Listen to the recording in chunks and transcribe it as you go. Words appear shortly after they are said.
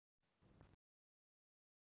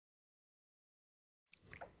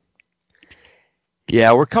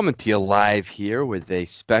Yeah, we're coming to you live here with a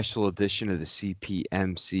special edition of the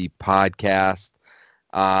CPMC podcast.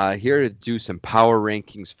 Here to do some power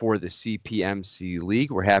rankings for the CPMC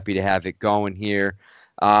League. We're happy to have it going here.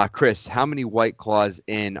 Chris, how many White Claws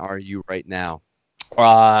in are you right now?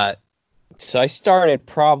 Uh, so I started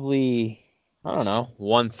probably, I don't know,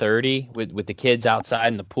 1:30 with the kids outside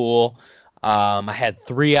in the pool. I had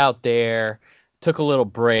three out there, took a little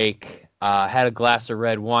break, had a glass of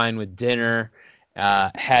red wine with dinner,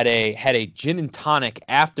 had a gin and tonic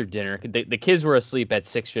after dinner. The kids were asleep at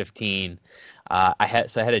 6:15. I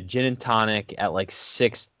had a gin and tonic at like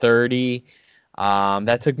 6:30.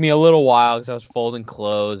 That took me a little while because I was folding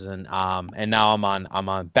clothes, and now I'm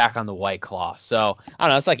on back on the White Claw. So I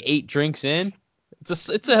don't know. It's like 8 drinks in.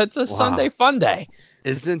 It's a Sunday Wow. fun day.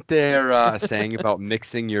 Isn't there a saying about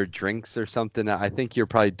mixing your drinks or something? I think you're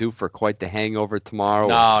probably due for quite the hangover tomorrow or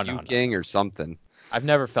No, no, no, puking no. or something. I've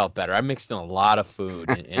never felt better. I mixed in a lot of food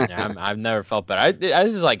in there. I've never felt better.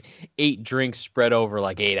 This is like 8 drinks spread over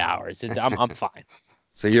like 8 hours. I'm fine.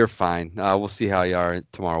 So you're fine. We'll see how you are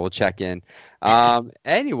tomorrow. We'll check in.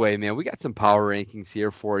 Anyway, man, we got some power rankings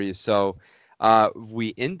here for you. So we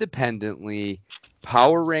independently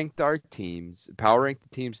power ranked the teams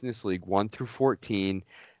in this league 1 through 14.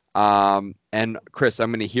 And Chris,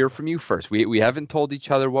 I'm going to hear from you first. We haven't told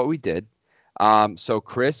each other what we did. So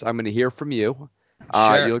Chris, I'm going to hear from you.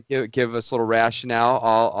 Sure. You'll give us a little rationale.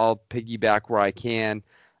 I'll piggyback where I can.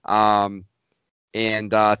 Um,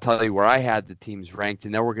 and tell you where I had the teams ranked,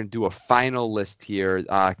 and then we're going to do a final list here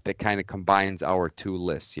that kind of combines our two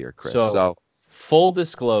lists here, Chris. So So, full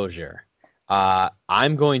disclosure,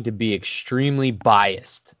 I'm going to be extremely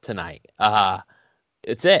biased tonight.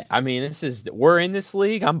 It's it. I mean, we're in this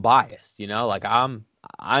league. I'm biased. Like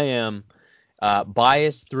I am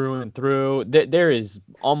biased through and through. There is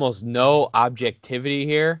almost no objectivity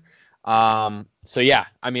here. So yeah,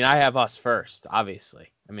 I mean, I have us first, obviously.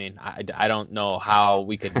 I mean, I don't know how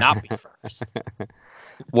we could not be first.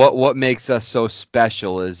 what makes us so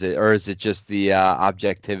special? Is it, or is it just the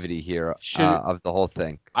objectivity here Should of the whole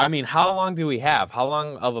thing? I mean, how long do we have? How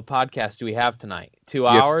long of a podcast do we have tonight? Two You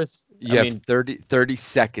have hours? I you have mean, 30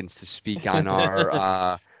 seconds to speak on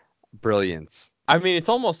our brilliance. I mean, it's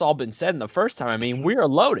almost all been said in the first time. I mean, we are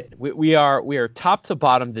loaded. We are top to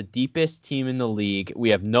bottom the deepest team in the league. We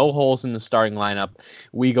have no holes in the starting lineup.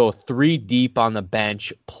 We go three deep on the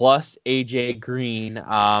bench plus AJ Green.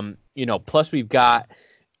 Plus we've got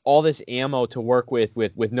all this ammo to work with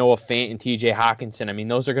Noah Fant and TJ Hawkinson. I mean,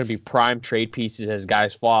 those are going to be prime trade pieces as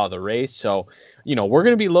guys fall out of the race. So, we're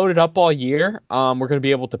going to be loaded up all year. We're going to be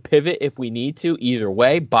able to pivot if we need to, either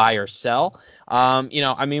way, buy or sell. I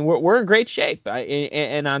mean, we're in great shape.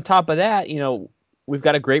 And on top of that, we've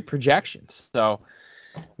got a great projection. So,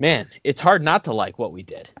 man, it's hard not to like what we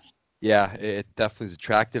did. Yeah, it definitely is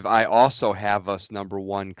attractive. I also have us number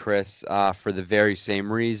one, Chris, for the very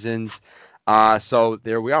same reasons. So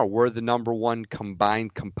there we are. We're the number one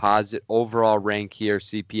combined composite overall rank here.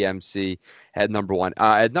 CPMC at number one.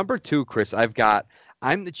 At number two, Chris,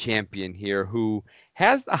 I'm the champion here who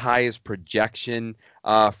has the highest projection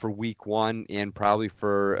for week one and probably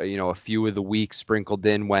for a few of the weeks sprinkled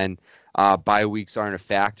in when bye weeks aren't a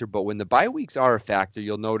factor. But when the bye weeks are a factor,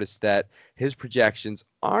 you'll notice that his projections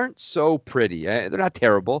aren't so pretty. They're not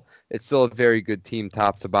terrible. It's still a very good team,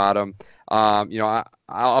 top to bottom.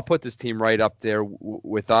 I'll put this team right up there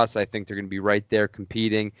with us. I think they're going to be right there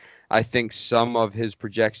competing. I think some of his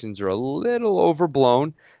projections are a little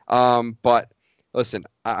overblown, but listen,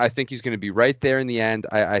 I think he's going to be right there in the end.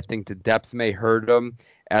 I think the depth may hurt him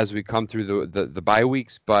as we come through the bye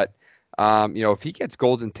weeks, but if he gets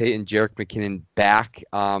Golden Tate and Jerick McKinnon back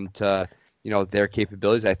to their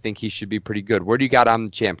capabilities, I think he should be pretty good. Where do you got on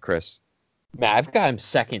the champ, Chris? Man, I've got him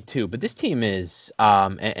second too, but this team is,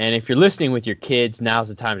 and if you're listening with your kids, now's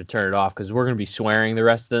the time to turn it off because we're going to be swearing the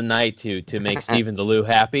rest of the night to make Stephen DeLue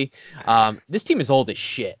happy. This team is old as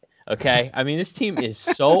shit. Okay, I mean this team is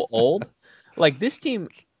so old. Like this team,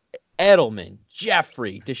 Edelman,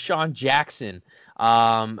 Jeffrey, Deshaun Jackson.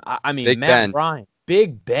 I mean Big Matt Ben. Ryan,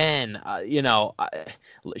 Big Ben.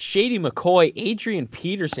 Shady McCoy, Adrian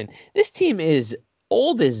Peterson. This team is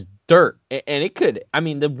old as dirt, and it could. I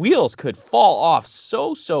mean, the wheels could fall off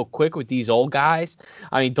so quick with these old guys.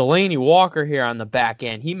 I mean, Delaney Walker here on the back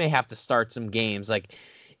end. He may have to start some games. Like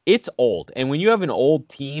it's old. And when you have an old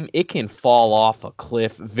team, it can fall off a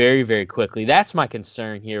cliff very, very quickly. That's my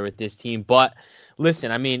concern here with this team. But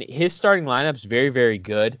listen, I mean, his starting lineup's very, very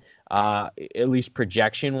good, at least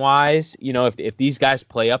projection wise. If these guys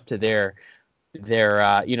play up to their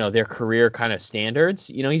career kind of standards,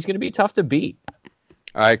 he's going to be tough to beat.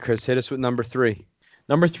 All right, Chris, hit us with number three.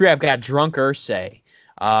 Number 3, I've got Drunk Ursay.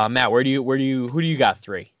 Matt, who do you got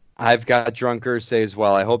 3? I've got Drunk Ursay as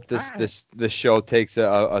well. I hope All this right. this this show takes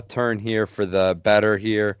a turn here for the better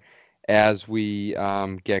here as we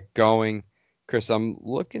get going. Chris, I'm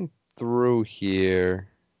looking through here.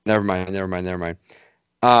 Never mind.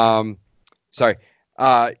 Um, sorry.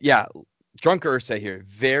 Yeah, Drunk Ursa here.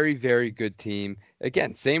 Very, very good team.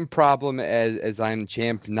 Again, same problem as I'm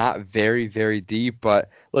champ. Not very, very deep, but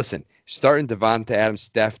listen, starting Devonta Adams,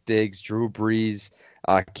 Steph Diggs, Drew Brees,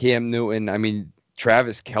 Cam Newton. I mean,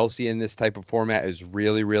 Travis Kelce in this type of format is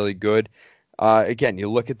really, really good. Again,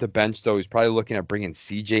 you look at the bench though. He's probably looking at bringing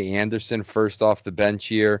C.J. Anderson first off the bench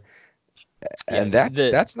here, Yeah, and the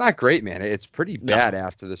that's not great, man. It's pretty no. bad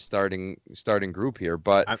after the starting group here.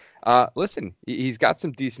 But I, listen, he's got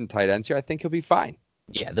some decent tight ends here. I think he'll be fine.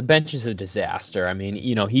 yeah, the bench is a disaster. I mean,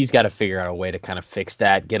 he's got to figure out a way to kind of fix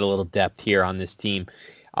that, get a little depth here on this team.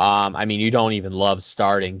 I mean, you don't even love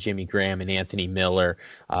starting Jimmy Graham and Anthony Miller,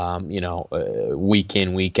 week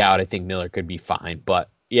in, week out. I think Miller could be fine. But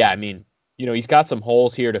yeah, I mean, he's got some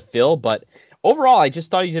holes here to fill. But overall, I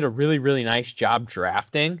just thought he did a really, really nice job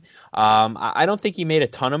drafting. I don't think he made a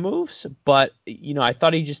ton of moves, but, I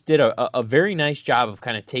thought he just did a very nice job of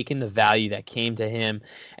kind of taking the value that came to him.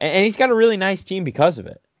 And he's got a really nice team because of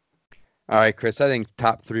it. All right, Chris. I think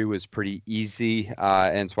top three was pretty easy,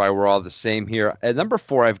 and it's why we're all the same here. At number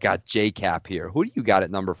four, I've got J Cap here. Who do you got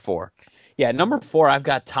at number four? Yeah, number 4, I've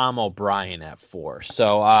got Tom O'Brien at 4.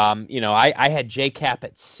 So, I had J Cap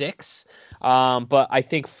at 6, but I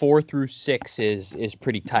think 4 through 6 is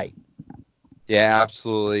pretty tight. Yeah,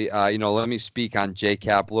 absolutely. Let me speak on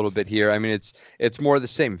JCap a little bit here. I mean, it's more the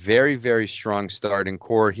same. Very, very strong starting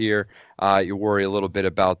core here. You worry a little bit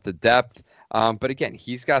about the depth. But again,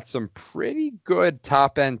 he's got some pretty good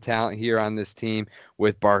top end talent here on this team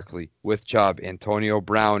with Barkley, with Chubb, Antonio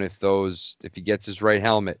Brown, if he gets his right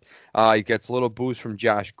helmet. He gets a little boost from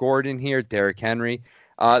Josh Gordon here, Derrick Henry.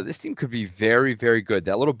 This team could be very, very good.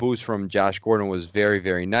 That little boost from Josh Gordon was very,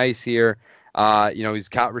 very nice here. He's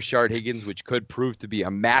got Rashard Higgins, which could prove to be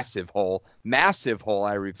a massive hole,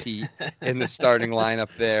 I repeat, in the starting lineup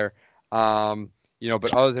there. But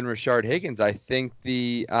other than Rashard Higgins, I think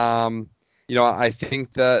the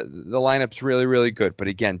lineup's really, really good. But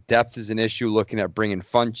again, depth is an issue. Looking at bringing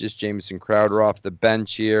Funchess, Jamison Crowder off the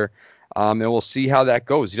bench here. And we'll see how that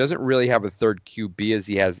goes. He doesn't really have a third QB as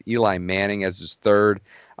he has Eli Manning as his third.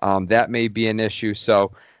 That may be an issue.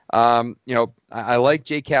 So, I like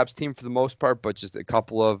J Cap's team for the most part, but just a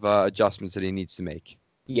couple of adjustments that he needs to make.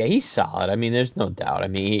 Yeah, he's solid. I mean, there's no doubt. I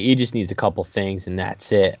mean, he just needs a couple things, and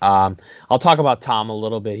that's it. I'll talk about Tom a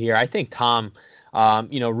little bit here. I think Tom,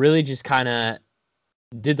 really just kind of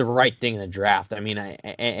did the right thing in the draft. I mean,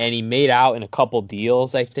 and he made out in a couple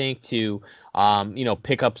deals, I think, to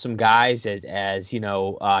pick up some guys as he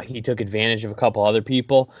took advantage of a couple other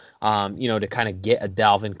people, to kind of get a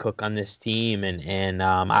Dalvin Cook on this team, and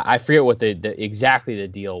I forget what the exactly the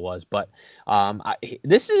deal was, but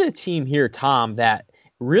this is a team here, Tom, that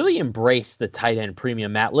really embraced the tight end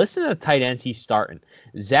premium. Matt, listen to the tight ends he's starting.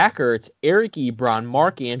 Zach Ertz, Eric Ebron,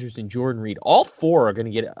 Mark Andrews, and Jordan Reed. All 4 are going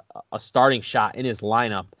to get a starting shot in his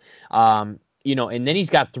lineup. And then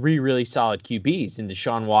he's got 3 really solid QBs in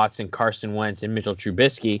Deshaun Watson, Carson Wentz, and Mitchell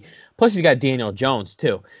Trubisky. Plus, he's got Daniel Jones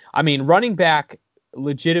too. I mean, running back 2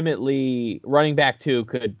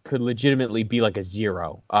 could legitimately be like a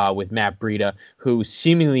 0 with Matt Breida, who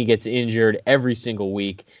seemingly gets injured every single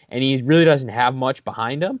week, and he really doesn't have much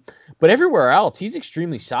behind him. But everywhere else, he's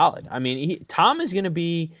extremely solid. I mean, Tom is going to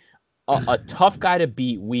be a tough guy to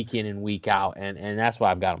beat week in and week out, and that's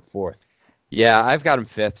why I've got him 4th. Yeah, I've got him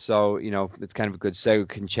fifth, so it's kind of a good segue. We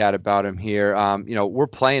can chat about him here. We're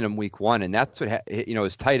playing him week one, and that's what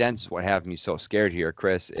his tight ends is what have me so scared here,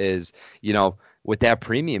 Chris. Is with that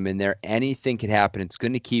premium in there, anything can happen. It's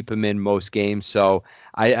going to keep him in most games, so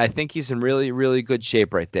I think he's in really, really good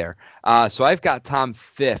shape right there. So I've got Tom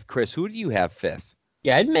fifth. Chris, who do you have fifth?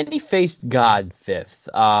 Yeah, I'd many faced God 5th.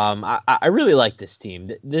 I really like this team.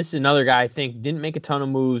 This is another guy I think didn't make a ton of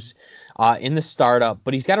moves in the startup,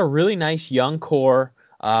 but he's got a really nice young core.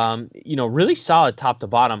 Really solid top to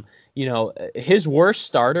bottom. His worst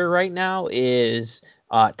starter right now is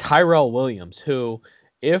Tyrell Williams, who,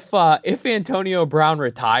 if Antonio Brown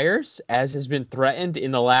retires, as has been threatened in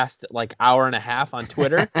the last like hour and a half on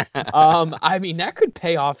Twitter, I mean that could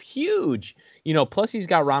pay off huge. Plus he's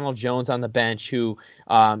got Ronald Jones on the bench who,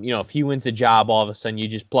 if he wins the job, all of a sudden you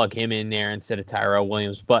just plug him in there instead of Tyrell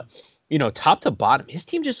Williams. But, top to bottom, his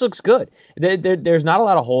team just looks good. There's not a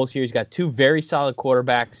lot of holes here. He's got 2 very solid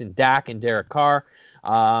quarterbacks in Dak and Derek Carr.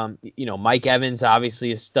 Mike Evans,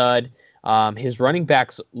 obviously a stud. His running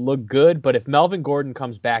backs look good, but if Melvin Gordon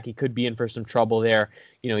comes back, he could be in for some trouble there.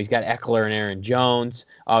 He's got Eckler and Aaron Jones.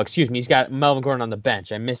 Oh, excuse me, he's got Melvin Gordon on the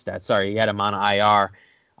bench. I missed that. Sorry, he had him on IR.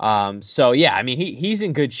 So yeah, I mean he's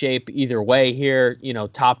in good shape either way here.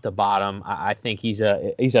 Top to bottom, I think he's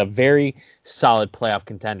a very solid playoff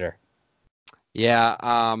contender.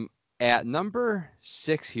 Yeah. At number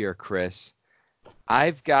 6 here, Chris,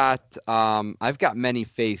 I've got many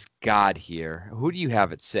face God here. Who do you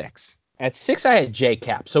have at 6? At 6, I had J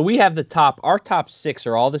Cap. So we have our top 6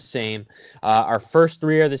 are all the same. Our first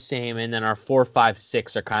 3 are the same, and then our 4, 5,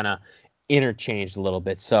 6 are kind of interchanged a little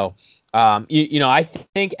bit. So, I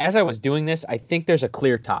think as I was doing this, I think there's a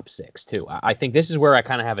clear top 6 too. I think this is where I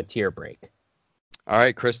kind of have a tier break. All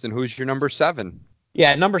right, Kristen, who's your number 7?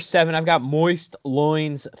 Yeah, at number 7, I've got Moist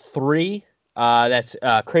Loins 3. That's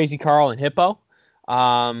Crazy Carl and Hippo.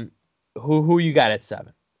 Who you got at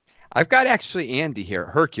 7? I've got actually Andy here,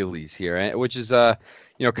 Hercules here, which is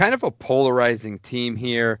kind of a polarizing team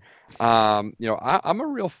here. I'm a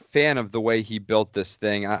real fan of the way he built this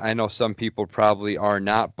thing. I know some people probably are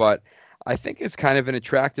not, but I think it's kind of an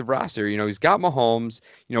attractive roster. He's got Mahomes.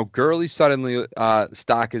 Gurley suddenly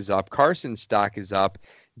stock is up. Carson's stock is up.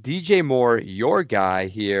 DJ Moore, your guy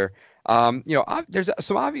here. There's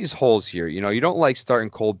some obvious holes here. You don't like starting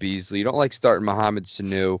Cole Beasley. You don't like starting Mohamed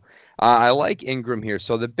Sanu. I like Ingram here.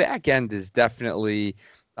 So the back end is definitely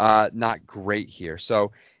not great here.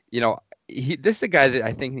 So, you know, this is a guy that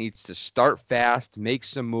I think needs to start fast, make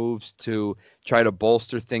some moves to try to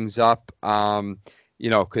bolster things up.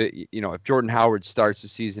 If Jordan Howard starts the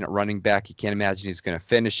season at running back, you can't imagine he's going to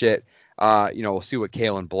finish it. We'll see what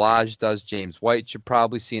Kalen Ballage does. James White should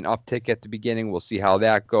probably see an uptick at the beginning. We'll see how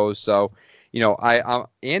that goes. So,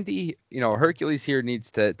 Andy, Hercules here needs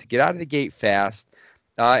to get out of the gate fast.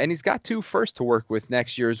 And he's got 2 firsts to work with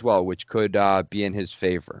next year as well, which could be in his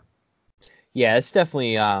favor. Yeah, it's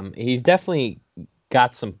definitely he's definitely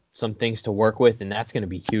got some things to work with, and that's going to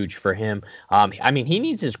be huge for him. I mean, he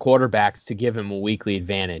needs his quarterbacks to give him a weekly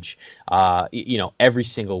advantage, every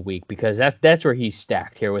single week, because that's where he's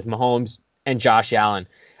stacked here with Mahomes and Josh Allen.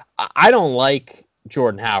 I don't like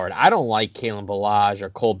Jordan Howard. I don't like Kalen Ballage or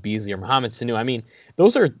Cole Beasley or Mohamed Sanu. I mean,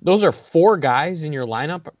 those are 4 guys in your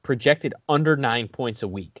lineup projected under 9 points a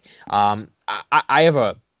week. I have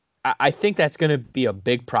a I think that's going to be a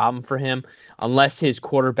big problem for him unless his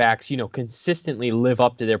quarterbacks, consistently live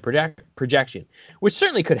up to their projection, which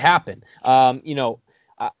certainly could happen. I'm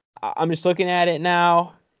just looking at it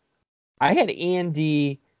now. I had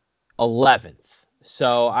Andy 11th.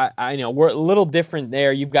 So I know we're a little different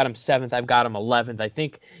there. You've got him 7th. I've got him 11th. I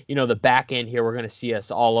think, the back end here, we're going to see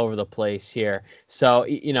us all over the place here. So,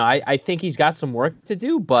 I think he's got some work to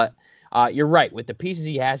do, but you're right. With the pieces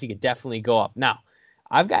he has, he could definitely go up. Now,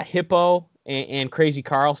 I've got Hippo and Crazy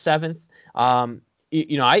Carl 7th.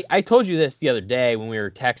 I told you this the other day when we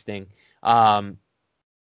were texting.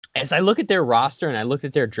 As I look at their roster and I looked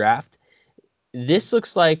at their draft, this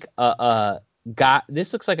looks like a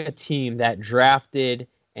team that drafted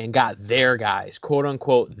and got their guys, quote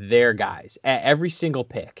unquote, their guys at every single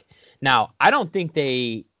pick. Now, I don't think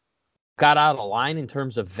they got out of line in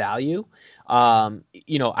terms of value.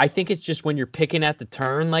 I think it's just when you're picking at the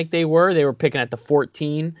turn like they were picking at the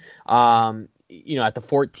 14, at the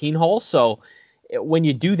 14 hole. So when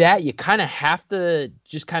you do that, you kind of have to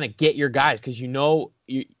just kind of get your guys because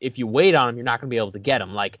if you wait on them, you're not going to be able to get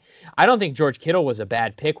them. Like, I don't think George Kittle was a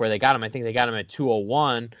bad pick where they got him. I think they got him at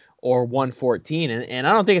 201 or 114, and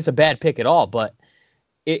I don't think it's a bad pick at all. But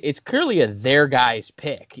it's clearly their guy's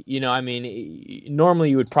pick. I mean, normally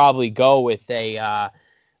you would probably go with I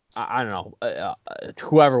don't know,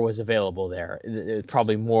 whoever was available there. It's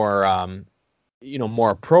probably more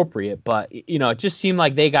appropriate. But it just seemed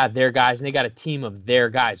like they got their guys and they got a team of their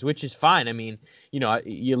guys, which is fine. I mean,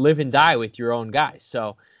 you live and die with your own guys.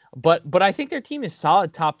 So, but I think their team is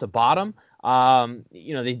solid top to bottom.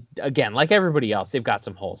 They again, like everybody else, they've got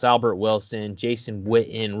some holes. Albert Wilson, Jason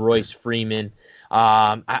Witten, Royce Freeman.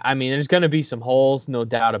 I mean, there's going to be some holes, no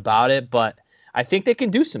doubt about it. But I think they can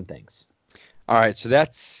do some things. All right, so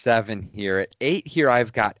that's 7 here. At 8 here,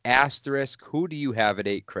 I've got Asterisk. Who do you have at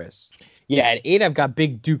 8, Chris? Yeah, at 8, I've got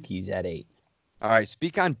Big Dookies at 8. All right,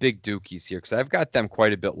 speak on Big Dookies here because I've got them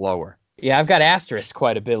quite a bit lower. Yeah, I've got Asterisk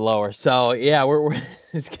quite a bit lower. So yeah, we're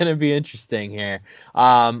it's gonna be interesting here.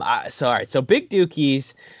 All right, so Big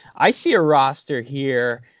Dookies, I see a roster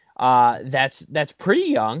here that's pretty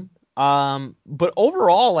young. But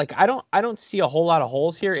overall, like I don't see a whole lot of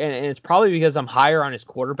holes here, and it's probably because I'm higher on his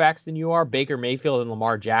quarterbacks than you are, Baker Mayfield and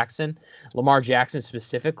Lamar Jackson. Lamar Jackson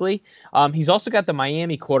specifically. He's also got the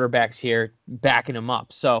Miami quarterbacks here backing him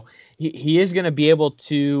up, so he is going to be able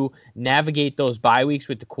to navigate those bye weeks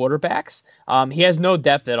with the quarterbacks. He has no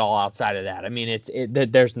depth at all outside of that. I mean,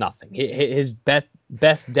 there's nothing. His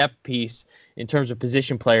best depth piece in terms of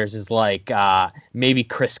position players is like maybe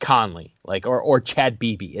Chris Conley, like or Chad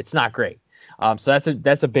Beebe. It's not great. So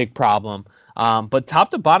that's a big problem. But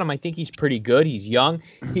top to bottom, I think he's pretty good. He's young.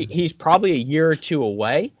 He's probably a year or two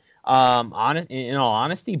away. In all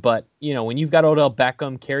honesty, but when you've got Odell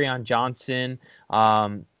Beckham, Kerryon Johnson,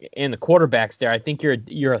 and the quarterbacks there, I think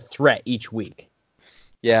you're a threat each week.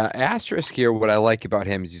 Yeah, asterisk here. What I like about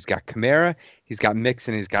him is he's got Kamara, he's got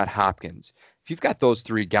Mixon, he's got Hopkins. If you've got those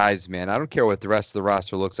three guys, man, I don't care what the rest of the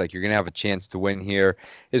roster looks like. You're going to have a chance to win here.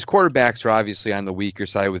 His quarterbacks are obviously on the weaker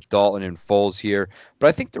side with Dalton and Foles here, but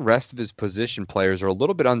I think the rest of his position players are a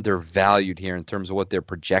little bit undervalued here in terms of what their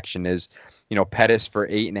projection is. Pettis for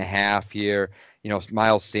 8.5 here.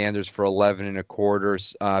 Miles Sanders for 11 and a quarter.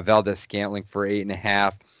 Valdez Scantling for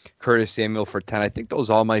 8.5. Curtis Samuel for 10. I think those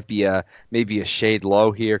all might be maybe a shade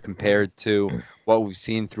low here compared to what we've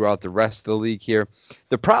seen throughout the rest of the league here.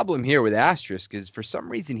 The problem here with Asterisk is for some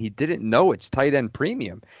reason he didn't know it's tight end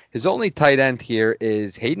premium. His only tight end here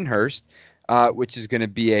is Hayden Hurst, which is going to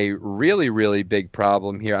be a really, really big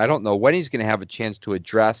problem here. I don't know when he's going to have a chance to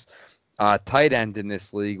address tight end in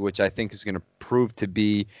this league, which I think is going to prove to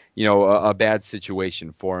be, a bad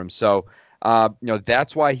situation for him. So,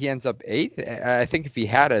 that's why he ends up 8. I think if he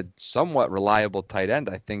had a somewhat reliable tight end,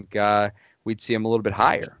 I think we'd see him a little bit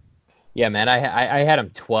higher. Yeah, man, I had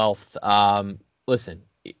him 12th. Listen,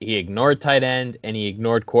 he ignored tight end and he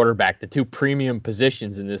ignored quarterback, the two premium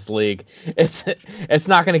positions in this league. It's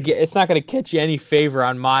not gonna catch you any favor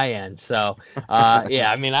on my end. So,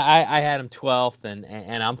 yeah, I mean, I had him 12th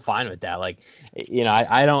and I'm fine with that. Like,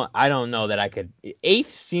 I don't know that I could.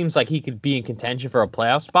 Eighth seems like he could be in contention for a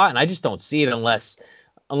playoff spot, and I just don't see it unless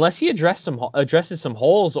he addresses some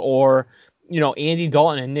holes or. Andy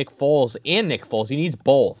Dalton and Nick Foles. He needs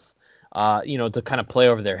both to kind of play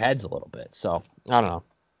over their heads a little bit. So I don't know.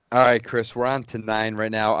 All right, Chris, we're on to 9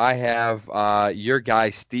 right now. I have your guy,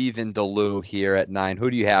 Steven DeLu, here at 9.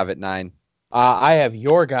 Who do you have at 9? I have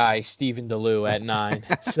your guy Stephen DeLu at 9.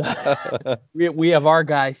 So we have our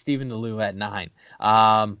guy Stephen DeLu at 9.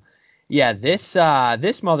 Yeah, this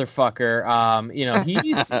motherfucker.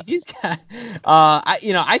 He's got.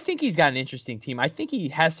 I think he's got an interesting team. I think he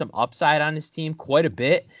has some upside on his team quite a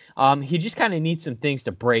bit. He just kind of needs some things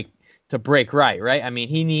to break right. Right. I mean,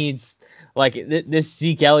 he needs like this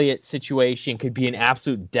Zeke Elliott situation could be an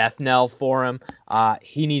absolute death knell for him.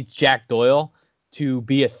 He needs Jack Doyle to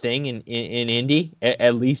be a thing in Indy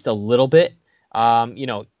at least a little bit.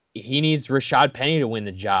 He needs Rashad Penny to win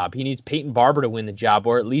the job. He needs Peyton Barber to win the job,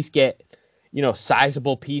 or at least get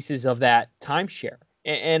sizable pieces of that timeshare.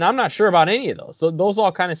 And I'm not sure about any of those. So those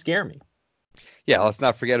all kind of scare me. Yeah, let's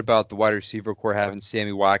not forget about the wide receiver core having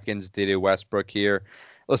Sammy Watkins, Dede Westbrook here.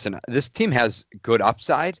 Listen, this team has good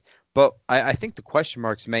upside, but I think the question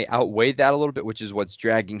marks may outweigh that a little bit, which is what's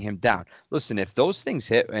dragging him down. Listen, if those things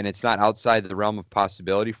hit and it's not outside the realm of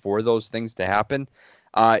possibility for those things to happen,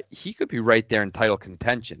 he could be right there in title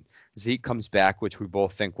contention. Zeke comes back, which we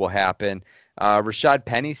both think will happen. Rashad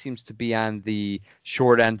Penny seems to be on the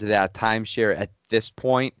short end of that timeshare at this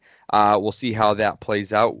point. We'll see how that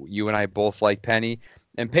plays out. You and I both like Penny.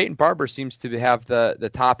 And Peyton Barber seems to have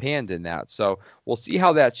the top hand in that. So we'll see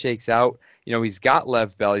how that shakes out. He's got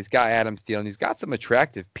Lev Bell, he's got Adam Thielen, he's got some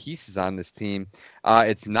attractive pieces on this team.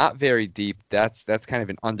 It's not very deep. That's kind of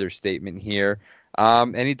an understatement here.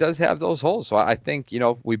 And he does have those holes. So I think,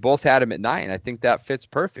 we both had him at 9. I think that fits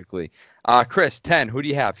perfectly. Chris, 10, who do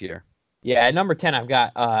you have here? Yeah, at number 10, I've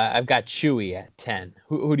got Chewy at 10.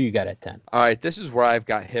 Who do you got at 10? All right, this is where I've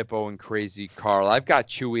got Hippo and Crazy Carl. I've got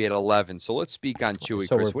Chewy at 11. So let's speak on Chewy,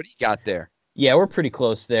 So Chris. we're What do you got there? Yeah, we're pretty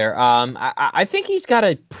close there. I think he's got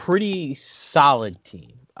a pretty solid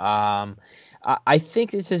team. I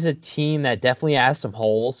think this is a team that definitely has some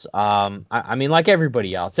holes. I mean, like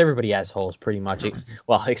everybody has holes pretty much.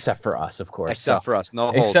 Well, except for us, of course. So, Except for us,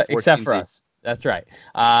 no holes, except 14 for deep. us. That's right.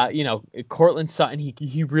 Cortland Sutton,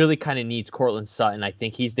 he really kind of needs Cortland Sutton. I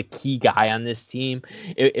think he's the key guy on this team.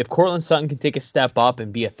 If Cortland Sutton can take a step up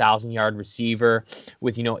and be 1,000-yard receiver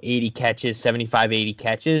with 80 catches, 75, 80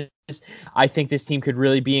 catches, I think this team could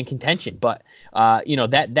really be in contention. But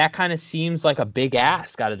that kind of seems like a big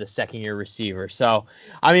ask out of the second-year receiver. So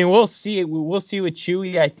I mean, we'll see. We'll see with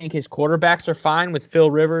Chewy. I think his quarterbacks are fine with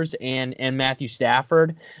Phil Rivers and Matthew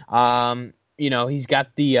Stafford. He's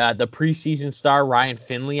got the preseason star Ryan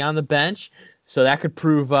Finley on the bench, so that could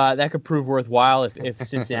prove worthwhile if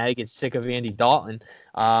Cincinnati gets sick of Andy Dalton.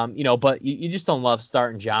 But you just don't love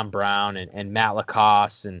starting John Brown and Matt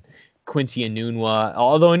Lacoste and Quincy Enunwa.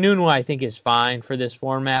 Although Enunwa I think is fine for this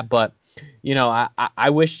format, but I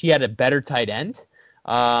wish he had a better tight end,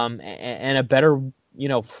 and a better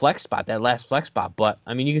flex spot, that last flex spot. But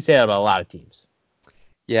I mean, you can say that about a lot of teams.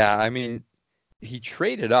 Yeah, I mean, he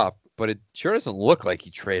traded up, but it sure doesn't look like he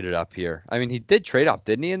traded up here. I mean, he did trade up,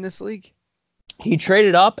 didn't he, in this league? He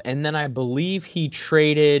traded up, and then I believe he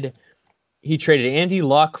traded Andy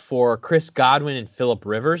Luck for Chris Godwin and Phillip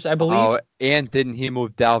Rivers, I Oh, believe. and didn't he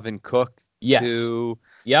move Dalvin Cook Yes. to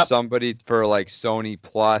Yep. somebody for like Sony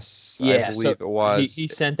Plus, I Yeah. So believe it he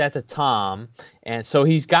was. sent that to Tom, and so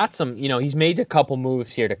he's got some. He's made a couple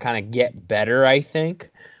moves here to kind of get better, I think.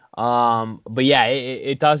 But yeah,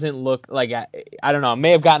 it doesn't look like I don't know. I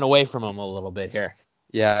may have gotten away from him a little bit here.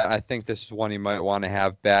 Yeah, I think this is one he might want to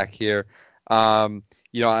have back here. Um,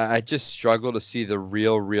 I just struggle to see the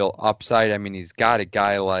real upside. I mean, he's got a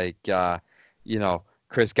guy like,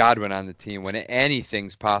 Chris Godwin on the team when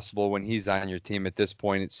anything's possible when he's on your team at this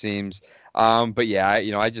point, it seems. But yeah,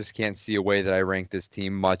 I just can't see a way that I rank this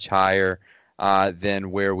team much higher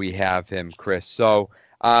than where we have him, Chris. So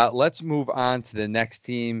let's move on to the next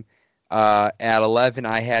team. At 11,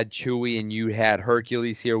 I had Chewy and you had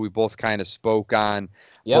Hercules here. We both kind of spoke on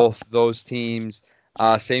Yep. both those teams.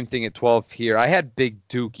 Same thing at 12 here. I had Big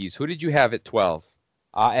Dookies. Who did you have at 12?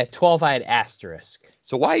 At 12, I had Asterisk.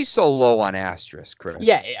 So why are you so low on Asterisk,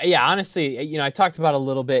 Yeah, Chris? yeah. Honestly, I talked about a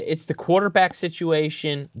little bit. It's the quarterback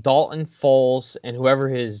situation. Dalton, Foles, and whoever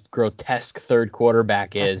his grotesque third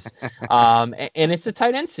quarterback is, and it's a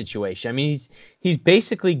tight end situation. I mean, he's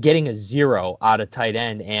basically getting a zero out of tight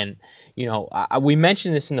end, and we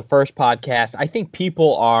mentioned this in the first podcast. I think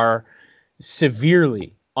people are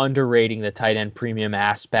severely underrating the tight end premium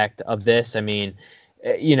aspect of this. I mean,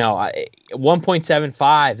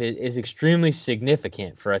 1.75 is extremely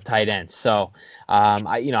significant for a tight end. So,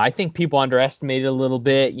 I think people underestimate it a little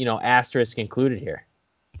bit, asterisk included here.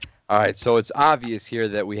 All right, so it's obvious here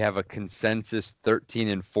that we have a consensus 13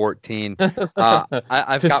 and 14.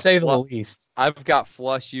 I've To got say the least. I've got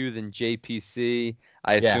Flush Youth and JPC.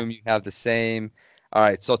 I Yeah. assume you have the same. All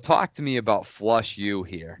right, so talk to me about Flush You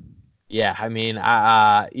here. Yeah, I mean,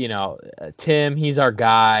 Tim, he's our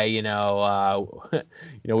guy.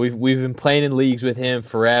 We've been playing in leagues with him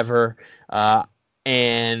forever, and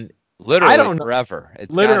I Literally don't know, forever.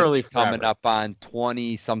 It's got to literally be coming forever. up on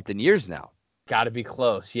 20 something years now. Got to be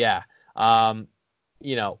close. Yeah. Um,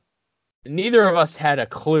 you know, Neither of us had a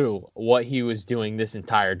clue what he was doing this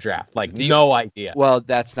entire draft. Like, The no idea. Well,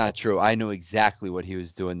 that's not true. I knew exactly what he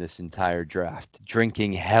was doing this entire draft,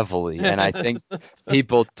 drinking heavily, and I think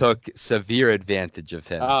people took severe advantage of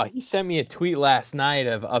him. He sent me a tweet last night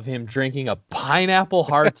of him drinking a pineapple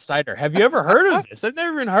hard cider. Have you ever heard of this? I've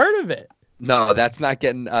never even heard of it. No, that's not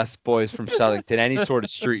getting us boys from Southington any sort of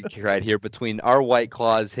street right here between our White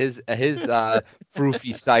Claws, his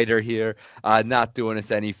froofy cider here, not doing us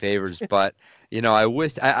any favors. But I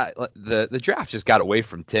wish the draft just got away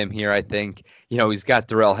from Tim here. I think he's got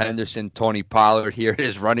Darrell Henderson, Tony Pollard here,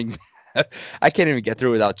 his running. I can't even get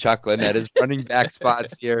through without chuckling at his running back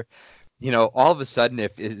spots here. All of a sudden,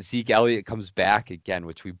 if Zeke Elliott comes back again,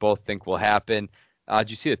 which we both think will happen, did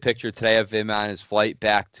you see the picture today of him on his flight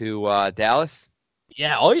back to Dallas?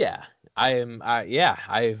 Yeah. Oh, yeah. I am. Yeah.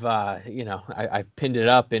 I've pinned it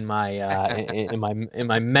up in my in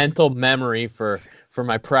my mental memory for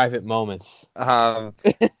my private moments. Um,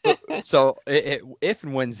 so if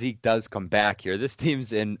and when Zeke does come back here, this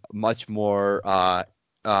team's in much more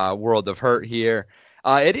world of hurt here.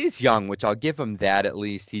 It is young, which I'll give him that at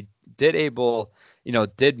least. He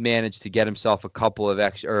did manage to get himself a couple of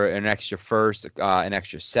extra, or an extra first, an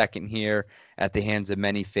extra second here at the hands of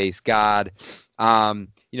Many Face God. Then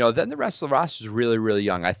the rest of the roster is really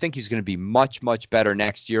young. I think he's going to be much better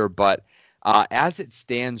next year, but as it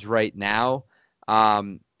stands right now,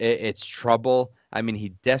 it's trouble. I mean, he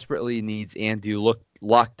desperately needs Andy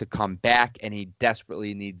Luck to come back, and he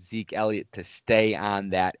desperately needs Zeke Elliott to stay on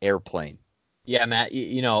that airplane. Yeah, Matt.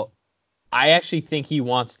 I actually think he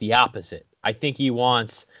wants the opposite. I think he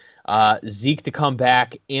wants Zeke to come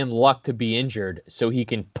back and Luck to be injured so he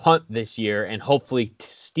can punt this year and hopefully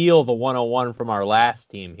steal the 101 from our last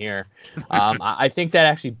team here. I think that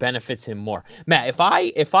actually benefits him more. Matt, if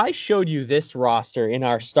I showed you this roster in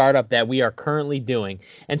our startup that we are currently doing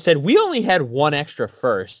and said we only had one extra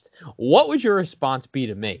first, what would your response be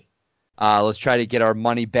to me? Let's try to get our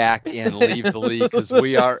money back and leave the league because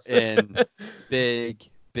we are in big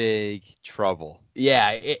trouble.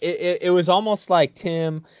 Yeah, it was almost like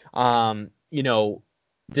Tim, you know,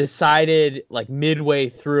 decided like midway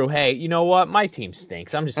through, hey, you know what, my team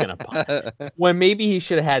stinks. I'm just gonna punt. When maybe he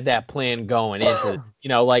should have had that plan going into,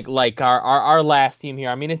 like our last team here.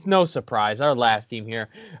 I mean, it's no surprise. Our last team here,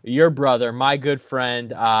 your brother, my good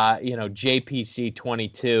friend, JPC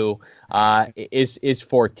 22, is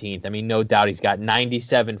 14th. I mean, no doubt he's got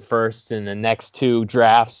 97 firsts in the next two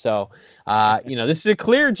drafts. So, this is a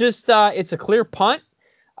clear, it's a clear punt.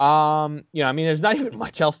 I mean, there's not even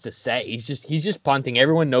much else to say. He's just punting.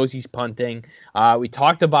 Everyone knows he's punting. We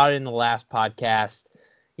talked about it in the last podcast.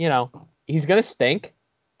 He's gonna stink.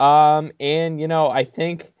 I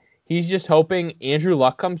think he's just hoping Andrew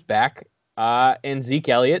Luck comes back. And Zeke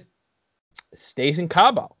Elliott stays in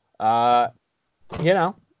Cabo. You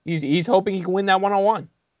know, he's hoping he can win that 1-on-1.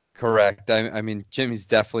 Correct. I mean, Jimmy's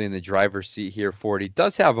definitely in the driver's seat here for it. He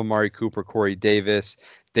does have Amari Cooper, Corey Davis,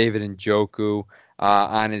 David Njoku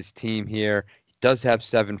on his team here. He does have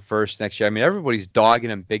 7 firsts next year. I mean, everybody's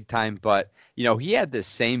dogging him big time, but he had the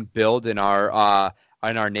same build in our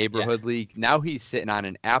Yeah. neighborhood league. Now he's sitting on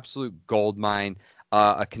an absolute gold mine,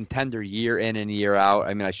 a contender year in and year out.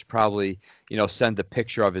 I mean, I should probably send a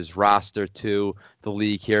picture of his roster to the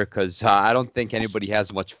league here because I don't think anybody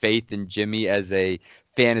has much faith in Jimmy as a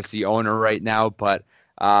fantasy owner right now, but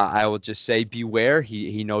I will just say beware.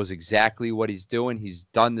 He knows exactly what he's doing. He's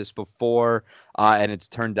done this before, and it's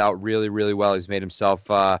turned out really, really well. He's made himself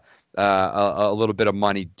a little bit of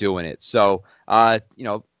money doing it. So,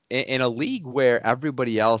 in a league where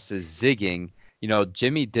everybody else is zigging,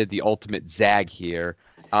 Jimmy did the ultimate zag here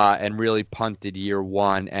and really punted year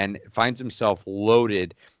one and finds himself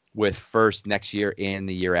loaded with first next year and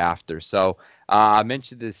the year after. So I'm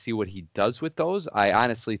interested to see what he does with those. I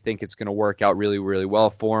honestly think it's going to work out really, really well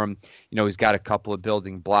for him. He's got a couple of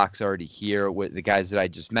building blocks already here with the guys that I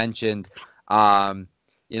just mentioned. And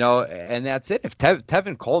that's it. If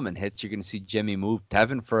Tevin Coleman hits, you're going to see Jimmy move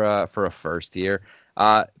Tevin for a first here.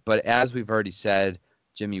 But as we've already said,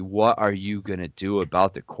 Jimmy, what are you going to do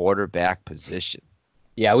about the quarterback position?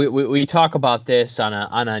 Yeah, we talk about this on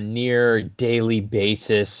a near daily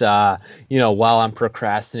basis. While I'm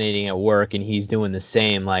procrastinating at work and he's doing the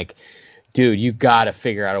same. Like, dude, you got to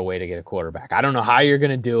figure out a way to get a quarterback. I don't know how you're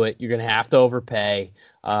going to do it. You're going to have to overpay,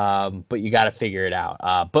 but you got to figure it out.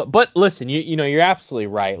 But listen, you're absolutely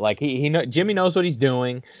right. Like Jimmy knows what he's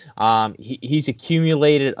doing. He's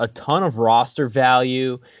accumulated a ton of roster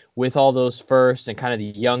value with all those firsts and kind of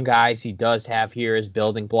the young guys he does have here as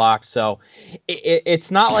building blocks. So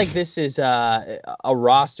it's not like this is a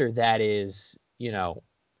roster that is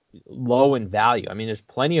low in value. I mean, there's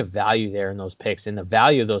plenty of value there in those picks, and the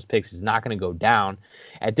value of those picks is not going to go down.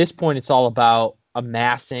 At this point, it's all about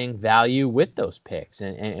amassing value with those picks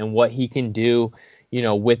and what he can do,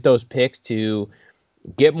 with those picks to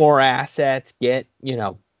get more assets, get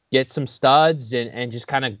some studs and just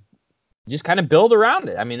kind of build around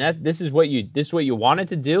it. I mean, this is what you wanted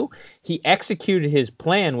to do. He executed his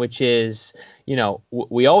plan, which is,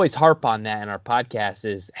 we always harp on that in our podcast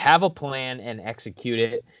is have a plan and execute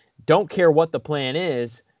it. Don't care what the plan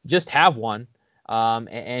is, just have one.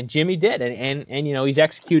 And Jimmy did, and he's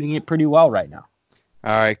executing it pretty well right now.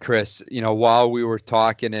 All right, Chris, while we were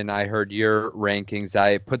talking and I heard your rankings,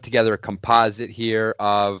 I put together a composite here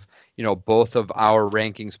of, both of our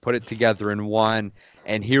rankings, put it together in one.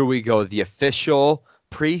 And here we go, the official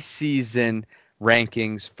preseason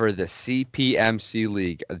rankings for the CPMC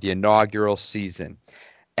League, the inaugural season.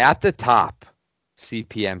 At the top,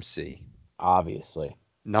 CPMC. Obviously.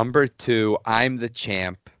 Number 2, I'm the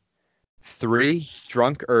Champ. 3,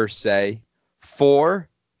 Drunk Ursay. 4,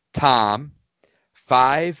 Tom.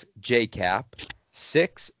 5, JCap.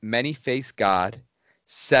 6, Many Face God.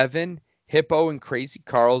 7, Hippo and Crazy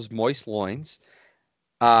Carl's Moist Loins.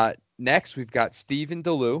 Next, we've got Stephen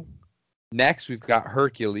DeLue. Next, we've got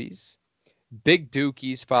Hercules. Big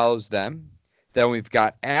Dookies follows them. Then we've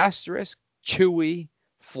got Asterisk, Chewy,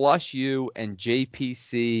 Flush U, and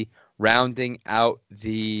JPC rounding out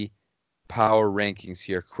the power rankings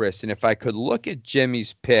here, Chris. And if I could look at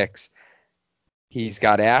Jimmy's picks, he's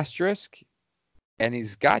got Asterisk and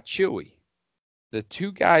he's got Chewy. The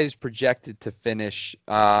two guys projected to finish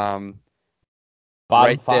Bottom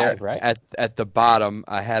right five, there right? at the bottom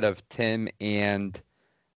ahead of Tim and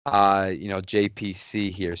JPC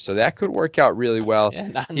here. So that could work out really well. Yeah,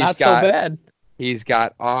 not, He's not so got bad. he's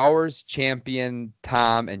got ours champion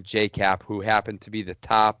Tom and JCap who happen to be the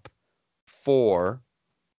top 4.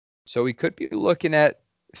 So we could be looking at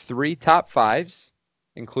 3 top 5s,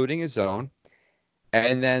 including his own,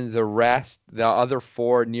 and then the rest, the other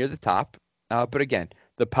 4 near the top. But again,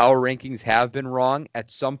 the power rankings have been wrong at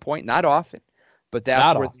some point, not often, but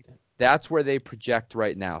Not often. that's where they project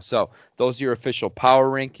right now. So those are your official power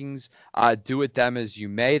rankings. Do with them as you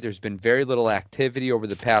may. There's been very little activity over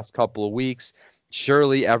the past couple of weeks.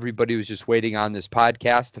 Surely everybody was just waiting on this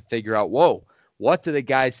podcast to figure out, whoa, what do the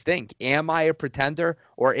guys think? Am I a pretender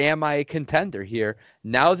or am I a contender here?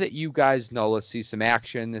 Now that you guys know, let's see some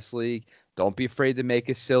action in this league. Don't be afraid to make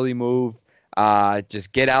a silly move.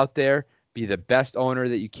 Just get out there, be the best owner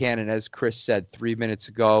that you can. And as Chris said 3 minutes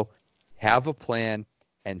ago, have a plan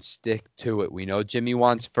and stick to it. We know Jimmy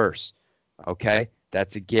wants first. Okay.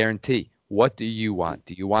 That's a guarantee. What do you want?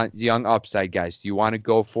 Do you want young upside guys? Do you want to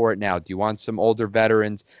go for it now? Do you want some older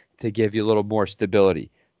veterans to give you a little more stability?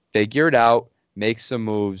 Figure it out, make some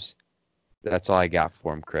moves. That's all I got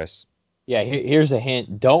for him, Chris. Yeah, here's a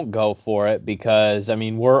hint. Don't go for it because I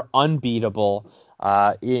mean we're unbeatable.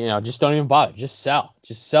 Just don't even bother. Just sell.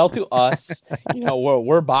 Just sell to us.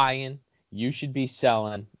 We're buying. You should be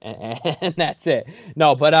selling, and that's it.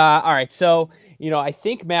 No, but all right. So I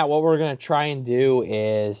think Matt, what we're gonna try and do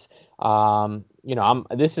is,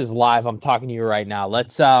 this is live. I'm talking to you right now.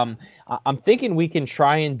 I'm thinking we can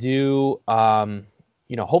try and do,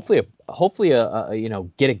 hopefully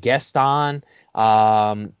get a guest on.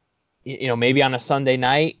 Um, maybe on a Sunday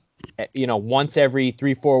night, once every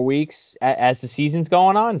 3-4 weeks as the season's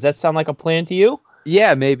going on. Does that sound like a plan to you?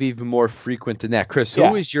 Yeah, maybe even more frequent than that. Chris, who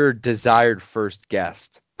Yeah. is your desired first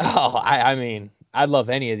guest? Oh, I mean, I'd love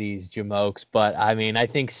any of these Jamokes, but I mean, I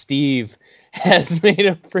think Steve has made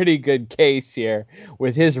a pretty good case here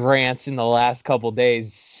with his rants in the last couple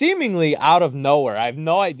days, seemingly out of nowhere. I have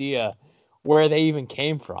no idea where they even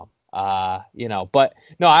came from. But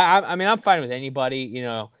no, I mean, I'm fine with anybody.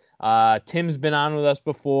 Tim's been on with us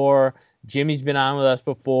before. Jimmy's been on with us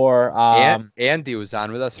before. And Andy was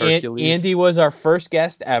on with us, And Andy Hercules. was our first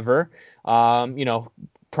guest ever.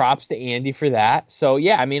 Props to Andy for that. So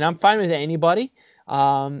yeah, I mean, I'm fine with anybody.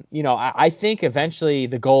 I think eventually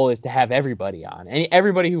the goal is to have everybody on, and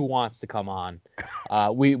everybody who wants to come on.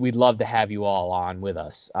 We'd love to have you all on with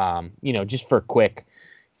us. Just for a quick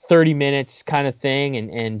 30 minutes kind of thing,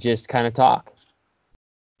 and just kind of talk.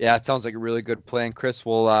 Yeah, it sounds like a really good plan, Chris.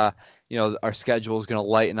 Our schedule is going to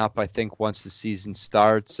lighten up, I think, once the season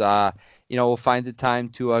starts. We'll find the time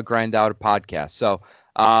to grind out a podcast. So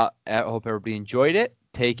I hope everybody enjoyed it.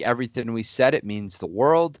 Take everything we said. It means the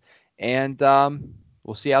world. And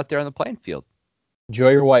we'll see you out there on the playing field. Enjoy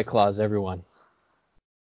your White Claws, everyone.